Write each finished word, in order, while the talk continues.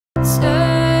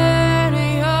Turn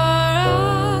your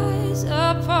eyes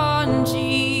upon Jesus.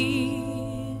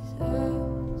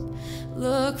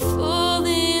 Look full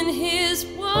in his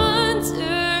wonderful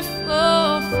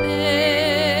face,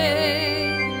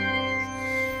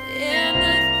 and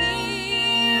the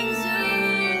things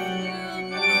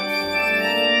of earth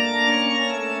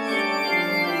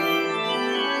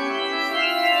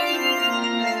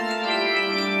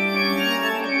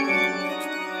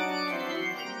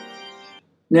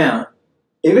Now,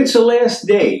 if it's the last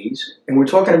days, and we're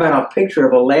talking about a picture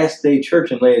of a last day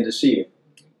church in Laodicea,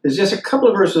 there's just a couple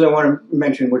of verses I want to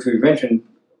mention, which we've mentioned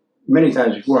many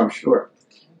times before, I'm sure.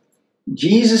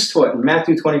 Jesus taught in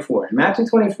Matthew 24. In Matthew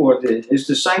 24, his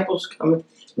disciples come and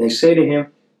they say to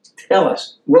him, tell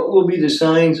us, what will be the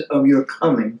signs of your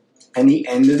coming and the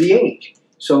end of the age?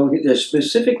 So they're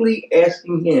specifically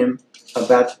asking him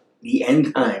about the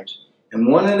end times.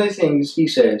 And one of the things he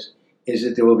says is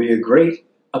that there will be a great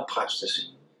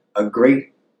apostasy, a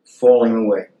great falling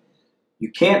away. You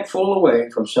can't fall away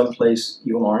from someplace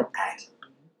you aren't at.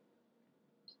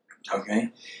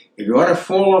 Okay? If you want to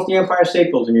fall off the Empire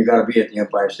State Building, you've got to be at the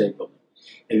Empire State Building.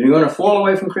 If you're going to fall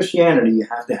away from Christianity, you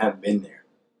have to have been there.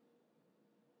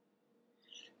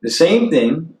 The same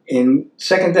thing in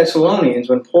 2 Thessalonians,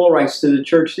 when Paul writes to the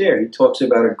church there, he talks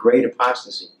about a great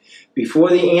apostasy. Before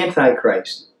the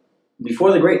Antichrist,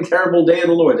 before the great and terrible day of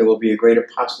the Lord, there will be a great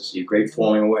apostasy, a great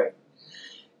falling away.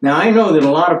 Now, I know that a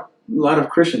lot of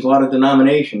Christians, a lot of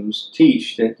denominations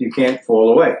teach that you can't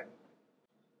fall away.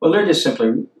 Well, they're just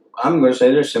simply, I'm going to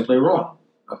say they're simply wrong,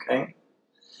 okay?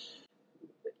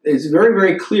 It's very,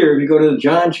 very clear if you go to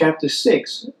John chapter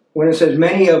 6, when it says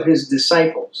many of his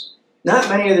disciples, not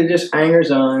many of the just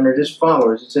hangers-on or just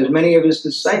followers, it says many of his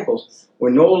disciples were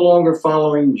no longer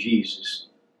following Jesus.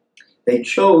 They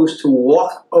chose to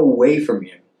walk away from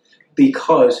him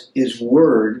because his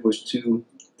word was too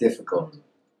difficult.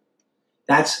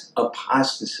 That's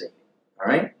apostasy, all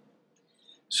right?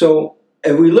 So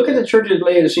if we look at the church of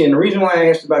Laodicea, and the reason why I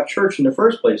asked about church in the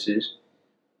first place is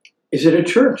it a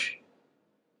church?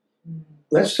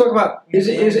 Let's talk about, is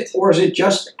it, or is it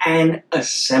just an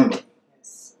assembly?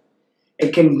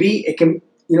 It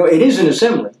is an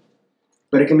assembly,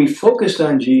 but it can be focused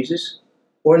on Jesus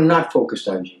or not focused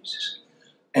on Jesus.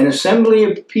 An assembly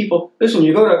of people, listen,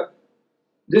 you go to,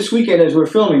 this weekend as we're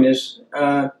filming this,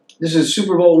 this is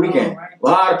Super Bowl weekend. A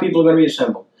lot of people are going to be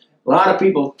assembled. A lot of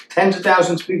people, tens of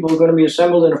thousands of people are going to be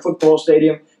assembled in a football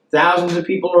stadium. Thousands of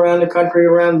people around the country,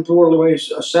 around the world, are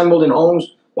assembled in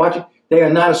homes watching. They are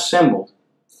not assembled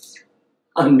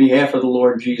on behalf of the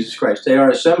Lord Jesus Christ. They are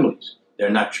assemblies.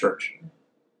 They're not church.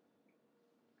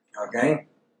 Okay?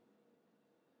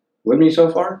 With me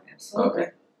so far? Absolutely.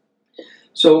 Okay.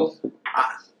 So,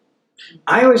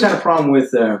 I always had a problem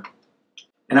with,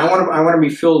 and I want to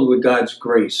be filled with God's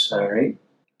grace, all right?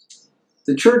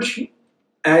 The church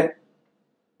of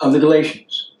the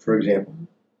Galatians, for example.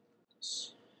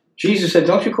 Jesus said,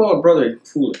 don't you call a brother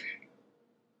foolish,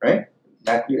 right?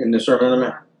 Back in the Sermon on the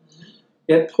Mount.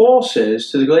 Yet Paul says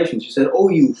to the Galatians, he said, oh,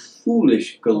 you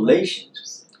foolish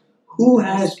Galatians, who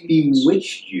has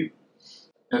bewitched you?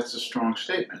 That's a strong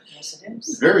statement. Yes, it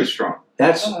is. Very strong.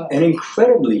 That's an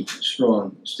incredibly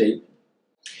strong statement.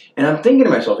 And I'm thinking to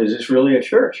myself, is this really a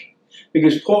church?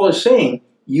 Because Paul is saying,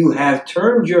 you have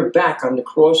turned your back on the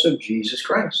cross of Jesus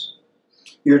Christ.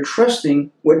 You're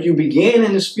trusting what you began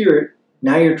in the Spirit,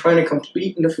 now you're trying to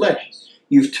complete in the flesh.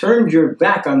 You've turned your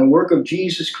back on the work of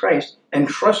Jesus Christ and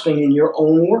trusting in your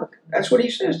own work. That's what he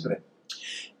says to them.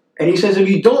 And he says, if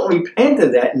you don't repent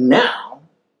of that now,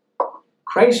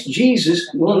 Christ Jesus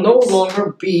will no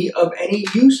longer be of any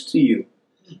use to you.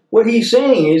 What he's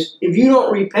saying is, if you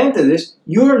don't repent of this,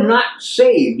 you're not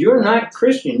saved. You're not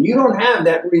Christian. You don't have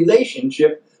that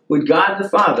relationship with God the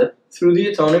Father through the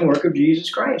atoning work of Jesus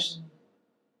Christ.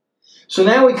 So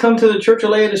now we come to the church of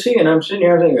Laodicea, and I'm sitting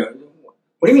here thinking,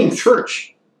 what do you mean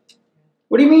church?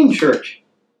 What do you mean church?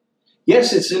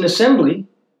 Yes, it's an assembly.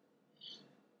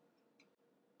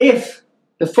 If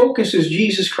the focus is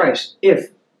Jesus Christ,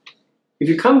 if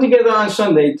you come together on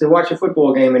Sunday to watch a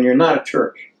football game and you're not a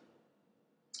church,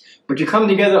 but you come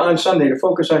together on Sunday to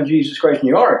focus on Jesus Christ and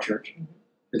you are a church,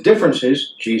 the difference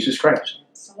is Jesus Christ.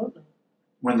 Absolutely.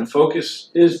 When the focus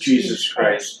is Jesus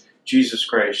Christ, Jesus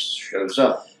Christ shows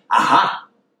up. Aha!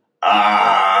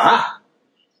 Aha!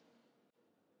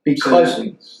 Because So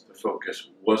the focus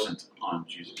wasn't on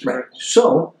Jesus right. Christ.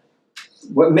 So,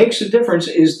 what makes the difference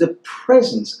is the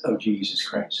presence of Jesus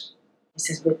Christ. He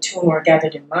says, where two or more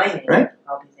gathered in my name, Right.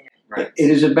 I'll be there. Right. It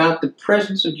is about the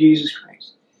presence of Jesus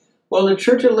Christ. Well, the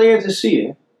church of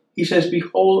Laodicea, he says,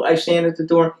 behold, I stand at the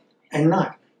door and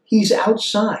knock. He's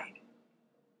outside.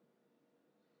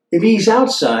 if he's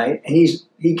outside and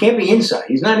he can't be inside,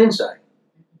 he's not inside.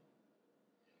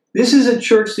 This is a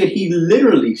church that he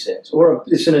literally says, or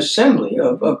it's an assembly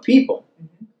of people,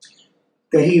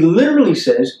 that he literally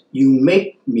says, you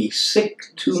make me sick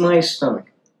to my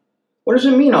stomach. What does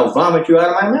it mean? I'll vomit you out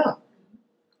of my mouth.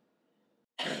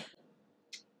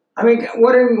 I mean,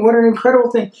 what an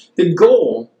incredible thing. The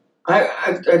goal, I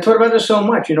thought about this so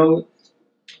much, you know,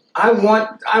 I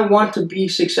want to be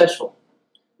successful.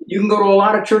 You can go to a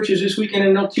lot of churches this weekend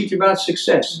and they'll teach about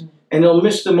success. And they'll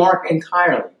miss the mark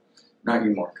entirely. Not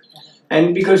you, Mark.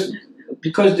 And because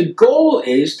the goal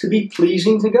is to be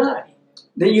pleasing to God.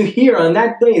 That you hear on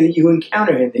that day that you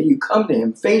encounter him, that you come to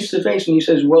him face to face and he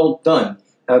says, well done,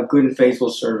 thou good and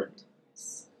faithful servant.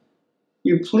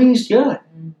 You pleased God.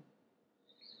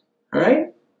 All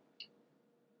right?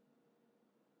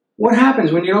 What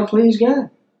happens when you don't please God?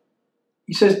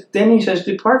 Then he says,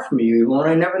 depart from me, you evil one,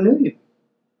 I never knew you.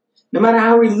 No matter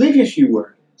how religious you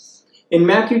were. In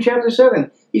Matthew chapter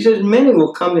 7, he says, many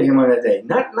will come to him on that day.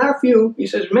 Not a few. He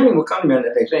says, many will come to me on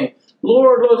that day, saying,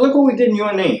 Lord, Lord, look what we did in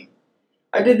your name.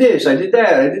 I did this, I did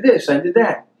that, I did this, I did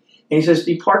that. And he says,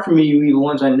 depart from me, you evil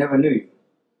ones, I never knew you.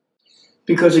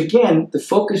 Because again, the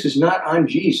focus is not on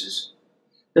Jesus.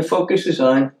 The focus is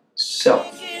on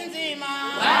self.